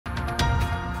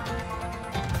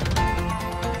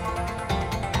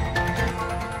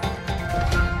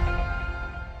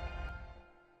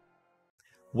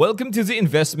Welcome to the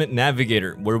Investment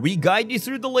Navigator, where we guide you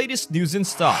through the latest news in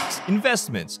stocks,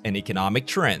 investments, and economic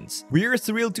trends. We are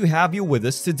thrilled to have you with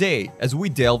us today as we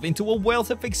delve into a wealth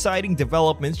of exciting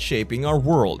developments shaping our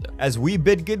world. As we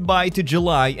bid goodbye to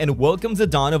July and welcome the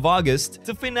dawn of August,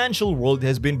 the financial world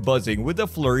has been buzzing with a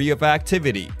flurry of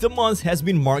activity. The month has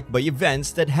been marked by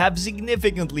events that have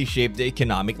significantly shaped the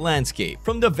economic landscape,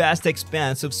 from the vast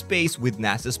expanse of space with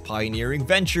NASA's pioneering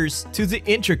ventures to the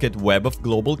intricate web of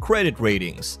global credit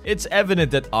ratings. It's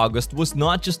evident that August was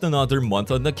not just another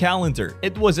month on the calendar,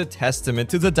 it was a testament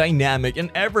to the dynamic and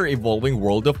ever-evolving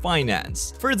world of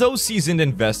finance. For those seasoned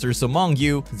investors among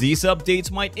you, these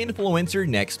updates might influence your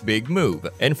next big move.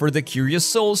 And for the curious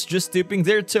souls just dipping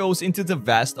their toes into the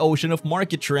vast ocean of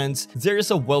market trends, there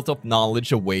is a wealth of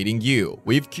knowledge awaiting you.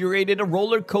 We've curated a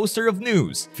roller coaster of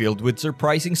news, filled with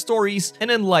surprising stories and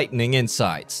enlightening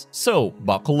insights. So,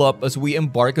 buckle up as we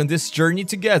embark on this journey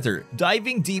together,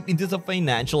 diving deep into the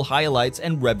financial highlights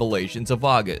and revelations of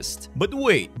August. But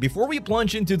wait, before we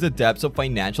plunge into the depths of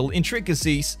financial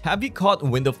intricacies, have you caught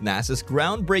wind of NASA's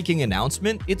groundbreaking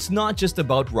announcement? It's not just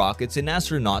about rockets and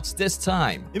astronauts this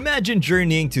time. Imagine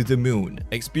journeying to the moon,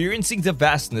 experiencing the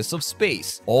vastness of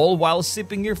space, all while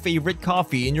sipping your favorite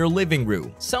coffee in your living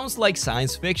room. Sounds like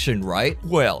science fiction, right?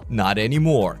 Well, not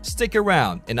anymore. Stick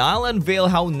around, and I'll unveil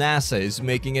how NASA is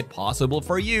making it possible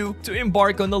for you to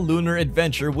embark on a lunar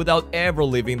adventure without ever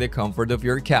leaving the comfort of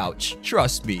your couch.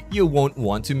 Trust me, you won't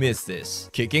want to miss this.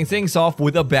 Kicking things off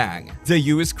with a bang, the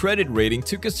US credit rating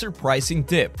took a surprising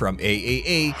dip from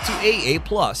AAA to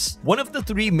AA+. One of the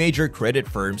three major credit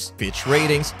firms, Fitch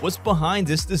Ratings, was behind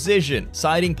this decision,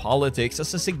 citing politics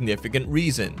as a significant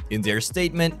reason. In their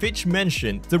statement, Fitch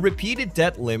mentioned the repeated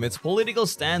debt limits, political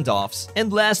standoffs,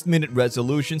 and last-minute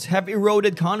resolutions have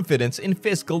eroded confidence in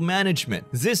fiscal management.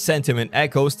 This sentiment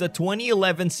echoes the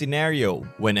 2011 scenario,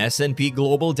 when S&P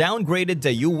Global downgraded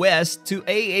the US to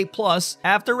AA+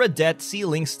 after a debt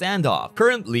ceiling standoff.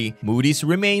 Currently, Moody's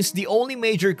remains the only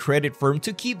major credit firm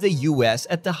to keep the US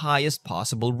at the highest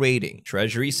possible rating.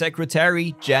 Treasury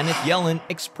Secretary Janet Yellen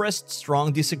expressed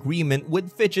strong disagreement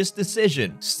with Fitch's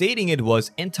decision, stating it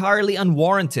was entirely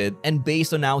unwarranted and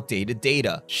based on outdated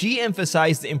data. She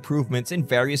emphasized the improvements in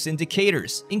various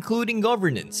indicators, including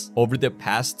governance, over the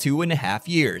past 2.5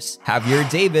 years. Javier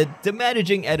David, the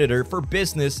managing editor for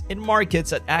business and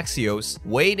markets at Axios,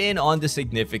 weighed in on the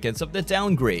significance of the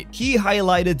downgrade. He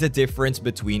highlighted the difference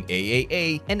between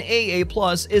AAA and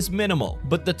AA+ is minimal,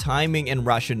 but the timing and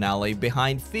rationale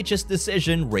behind Fitch's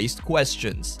decision raised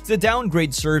questions. The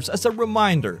downgrade serves as a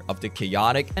reminder of the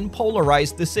chaotic and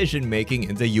polarized decision-making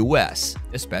in the US,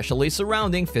 especially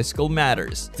surrounding fiscal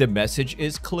matters. The message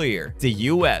is clear: the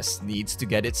US needs to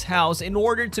get its house in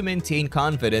order to maintain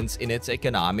confidence in its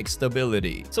economic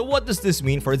stability. So what does this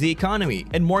mean for the economy?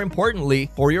 And more importantly,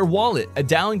 for your wallet? A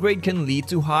downgrade can lead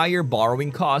to higher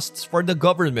borrowing costs for the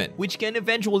government, which can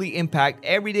eventually impact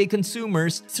everyday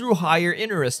consumers through higher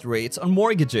interest rates on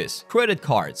mortgages, credit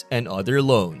cards, and other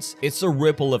loans. It's a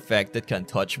ripple effect that can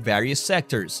touch various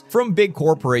sectors, from big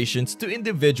corporations to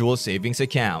individual savings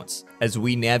accounts. As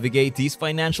we navigate these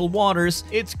financial waters,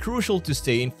 it's crucial to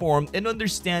stay informed and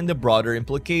understand the broader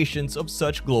implications of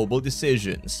such global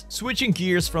decisions. Switching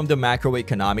gears from the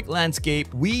macroeconomic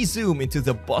landscape, we zoom into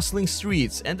the bustling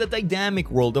streets and the dynamic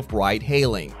world of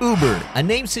ride-hailing. Uber, a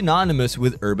name synonymous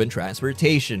with urban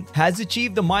transportation, has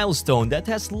achieved a milestone that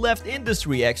has left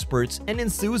industry experts and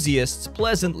enthusiasts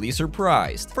pleasantly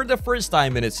surprised. For the first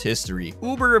time in its history,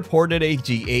 Uber reported a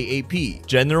GAAP,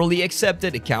 Generally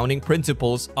Accepted Accounting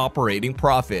Principles, operating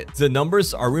profit. The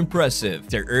numbers are impressive.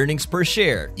 Their earnings per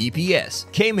share,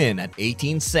 EPS, came in at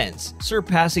 18 cents,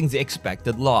 surpassing the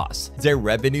expected loss. Their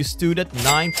revenue stood at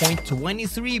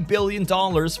 $9.23 billion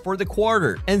for the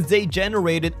quarter, and they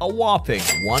generated a whopping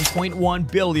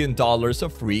 $1.1 billion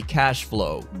of free cash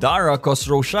flow. Dara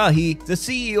Khosrowshahi, the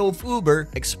CEO of Uber,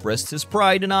 expressed his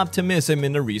pride and optimism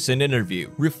in a recent interview.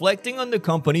 Reflecting on the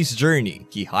company's journey,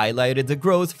 he highlighted the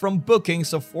growth from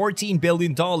bookings of $14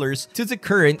 billion to the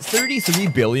current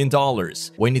 $33 billion.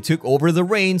 When he took over the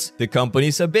reins, the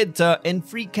company's EBITDA and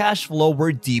free cash flow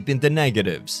were deep in the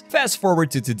negatives. Fast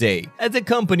forward to today, and the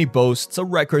company boasts a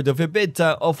record of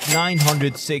EBITDA of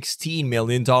 $916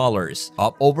 million,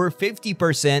 up over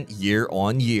 50%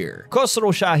 year-on-year.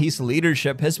 Khosrowshahi's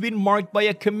leadership has been marked by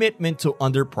a commitment to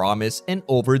underpromise and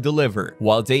overdeliver.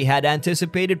 While they had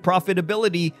anticipated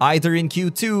profitability either in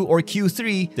Q2 or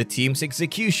Q3, the team's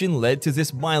execution led to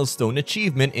this milestone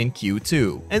achievement in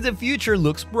Q2. And the the future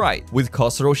looks bright, with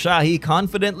Khosrow Shahi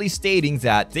confidently stating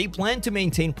that they plan to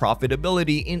maintain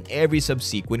profitability in every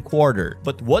subsequent quarter.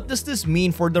 But what does this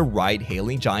mean for the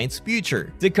ride-hailing giant's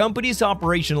future? The company's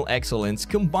operational excellence,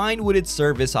 combined with its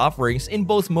service offerings in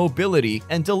both mobility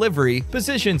and delivery,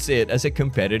 positions it as a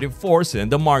competitive force in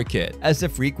the market. As the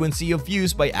frequency of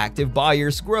use by active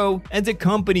buyers grow and the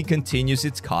company continues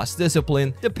its cost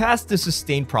discipline, the path to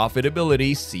sustained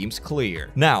profitability seems clear.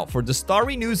 Now, for the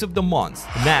starry news of the month,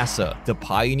 NASA, the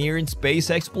pioneer in space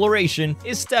exploration,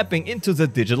 is stepping into the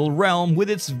digital realm with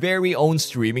its very own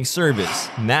streaming service,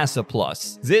 NASA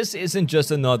Plus. This isn't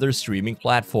just another streaming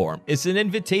platform. It's an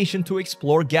invitation to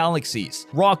explore galaxies,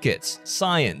 rockets,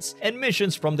 science, and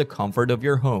missions from the comfort of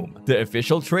your home. The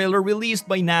official trailer released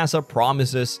by NASA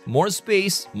promises more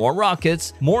space, more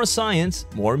rockets, more science,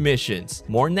 more missions,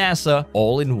 more NASA,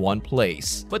 all in one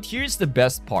place. But here's the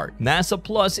best part. NASA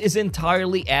Plus is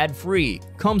entirely ad-free,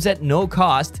 comes at no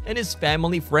cost, and is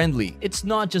family-friendly. It's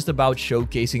not just about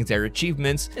showcasing their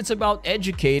achievements, it's about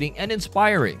educating and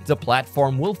inspiring. The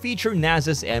platform will feature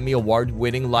NASA's Emmy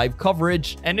Award-winning live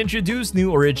coverage and introduce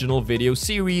new original video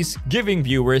series, giving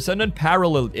viewers an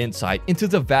unparalleled insight into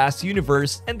the vast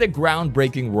universe and the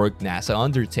groundbreaking work NASA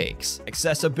undertakes.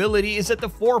 Accessibility is at the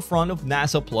forefront of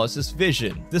NASA Plus's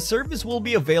vision. The service will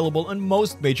be available on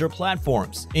most major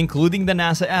platforms, including the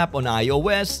NASA app on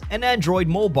iOS and Android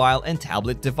mobile and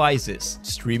tablet devices,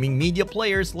 streaming media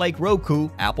players like Roku,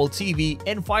 Apple TV,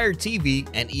 and Fire TV,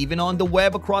 and even on the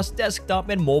web across desktop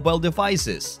and mobile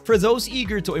devices. For those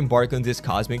eager to embark on this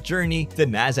cosmic journey, the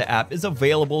NASA app is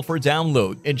available for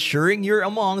download, ensuring you're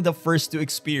among the first to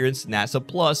experience NASA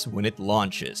Plus when it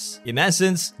launches. In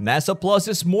essence, NASA Plus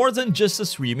is more than just a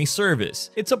streaming service.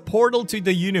 It's a portal to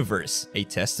the universe, a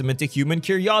testament to human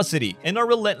curiosity and our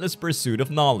relentless pursuit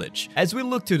of knowledge. As we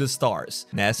look to the stars,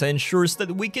 NASA ensures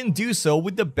that we can do so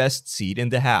with the best seat in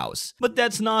the house. But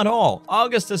that's not all.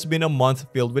 August has been a month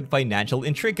filled with financial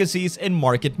intricacies and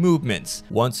market movements.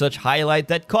 One such highlight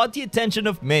that caught the attention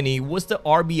of many was the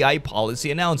RBI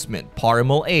policy announcement.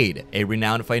 Parimal Aid, a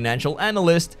renowned financial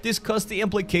analyst, discussed the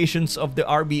implications of the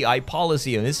RBI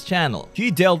policy on his channel. He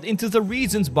delved into the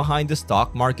reasons behind the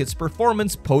stock market's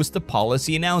performance post the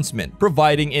policy announcement,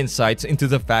 providing insights into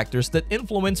the factors that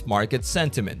influence market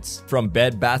sentiments. From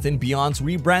Bed Bath & Beyond's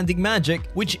rebranding magic,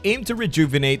 which aimed to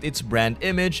rejuvenate its brand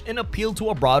image and appeal to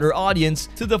a broader audience,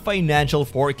 to the financial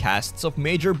forecasts of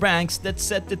major banks that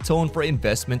set the tone for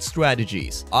investment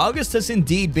strategies. August has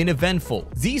indeed been eventful.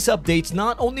 These updates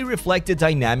not only reflect the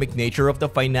dynamic nature of the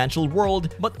financial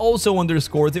world, but also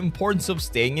underscore the importance of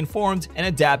staying informed and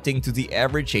adapting to the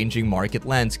ever-changing market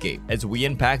landscape. As we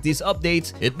unpack these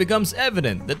updates, it becomes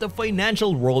evident that the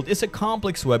financial world is a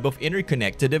complex web of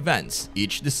interconnected events.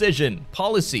 Each decision,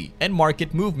 policy, and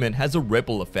market movement has a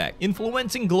ripple effect,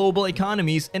 influencing global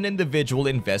economies and individual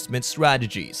investment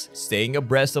strategies. Staying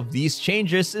abreast of these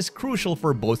changes is crucial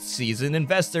for both seasoned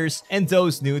investors and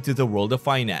those new to the world of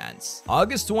finance.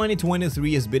 August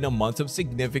 2023 has been a month of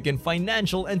significant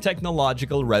financial and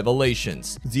technological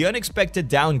revelations. The unexpected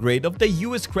downgrade of the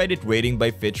US credit rating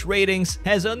by Fitch Ratings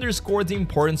has underscored the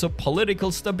importance of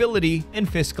political stability and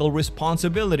fiscal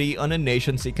responsibility on a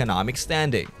nation's economic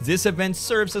standing. This event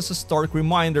serves as a stark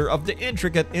reminder of the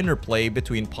intricate interplay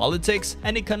between politics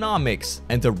and economics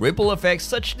and the ripple effects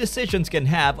such decisions can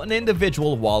have on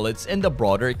individual wallets and the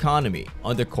broader economy.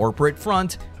 On the corporate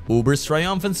front, Uber's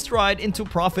triumphant stride into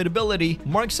profitability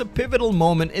marks a pivotal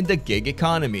moment in the gig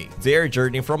economy. Their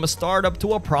journey from a startup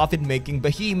to a profit-making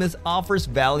behemoth offers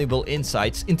valuable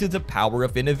insights into the power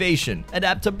of innovation,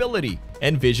 adaptability,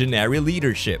 and visionary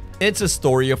leadership. It's a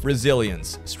story of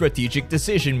resilience, strategic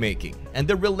decision-making, and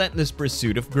the relentless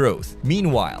pursuit of growth.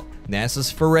 Meanwhile,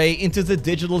 NASA's foray into the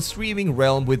digital streaming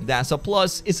realm with NASA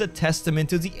Plus is a testament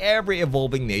to the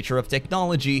ever-evolving nature of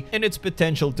technology and its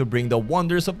potential to bring the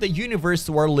wonders of the universe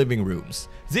to our living rooms.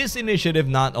 This initiative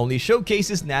not only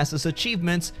showcases NASA's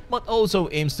achievements, but also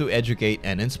aims to educate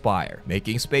and inspire,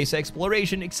 making space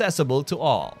exploration accessible to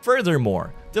all.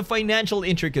 Furthermore, the financial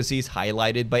intricacies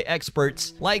highlighted by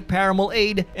experts like Parimal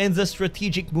Aid and the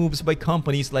strategic moves by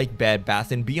companies like Bed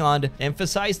Bath & Beyond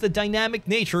emphasize the dynamic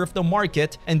nature of the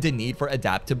market and the need for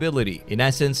adaptability. In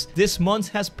essence, this month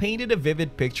has painted a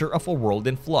vivid picture of a world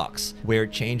in flux, where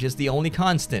change is the only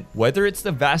constant. Whether it's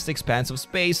the vast expanse of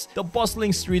space, the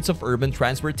bustling streets of urban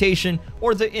transportation,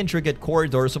 or the intricate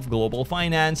corridors of global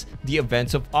finance, the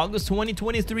events of August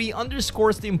 2023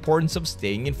 underscores the importance of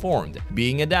staying informed,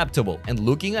 being adaptable, and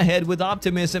looking looking ahead with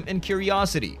optimism and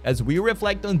curiosity. As we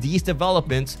reflect on these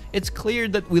developments, it's clear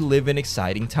that we live in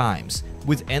exciting times,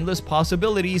 with endless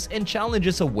possibilities and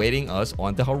challenges awaiting us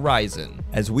on the horizon.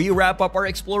 As we wrap up our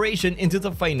exploration into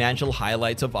the financial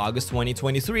highlights of August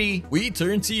 2023, we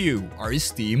turn to you, our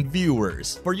esteemed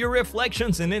viewers, for your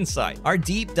reflections and insight. Our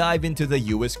deep dive into the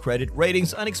US credit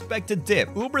ratings unexpected dip,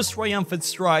 Uber's triumphant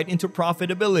stride into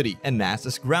profitability, and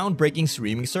NASA's groundbreaking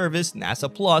streaming service,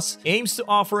 NASA Plus, aims to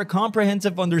offer a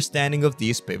comprehensive understanding of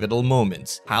these pivotal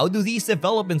moments. How do these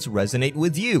developments resonate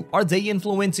with you? Are they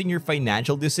influencing your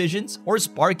financial decisions or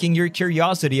sparking your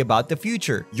curiosity about the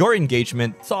future? Your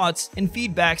engagement, thoughts, and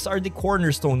feedbacks are the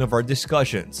cornerstone of our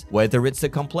discussions. Whether it's the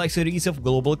complexities of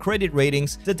global credit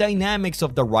ratings, the dynamics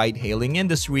of the ride-hailing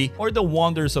industry, or the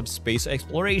wonders of space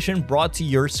exploration brought to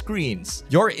your screens,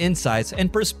 your insights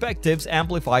and perspectives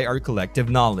amplify our collective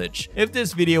knowledge. If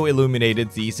this video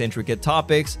illuminated these intricate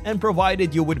topics and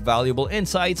provided you with valuable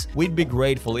insights, we'd be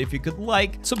grateful if you could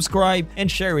like, subscribe, and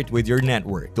share it with your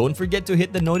network. Don't forget to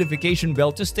hit the notification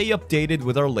bell to stay updated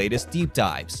with our latest deep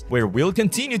dives, where we'll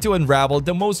continue to unravel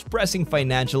the most pressing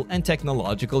financial and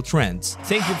technological trends.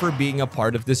 Thank you for being a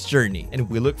part of this journey, and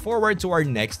we look forward to our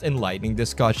next enlightening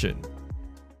discussion.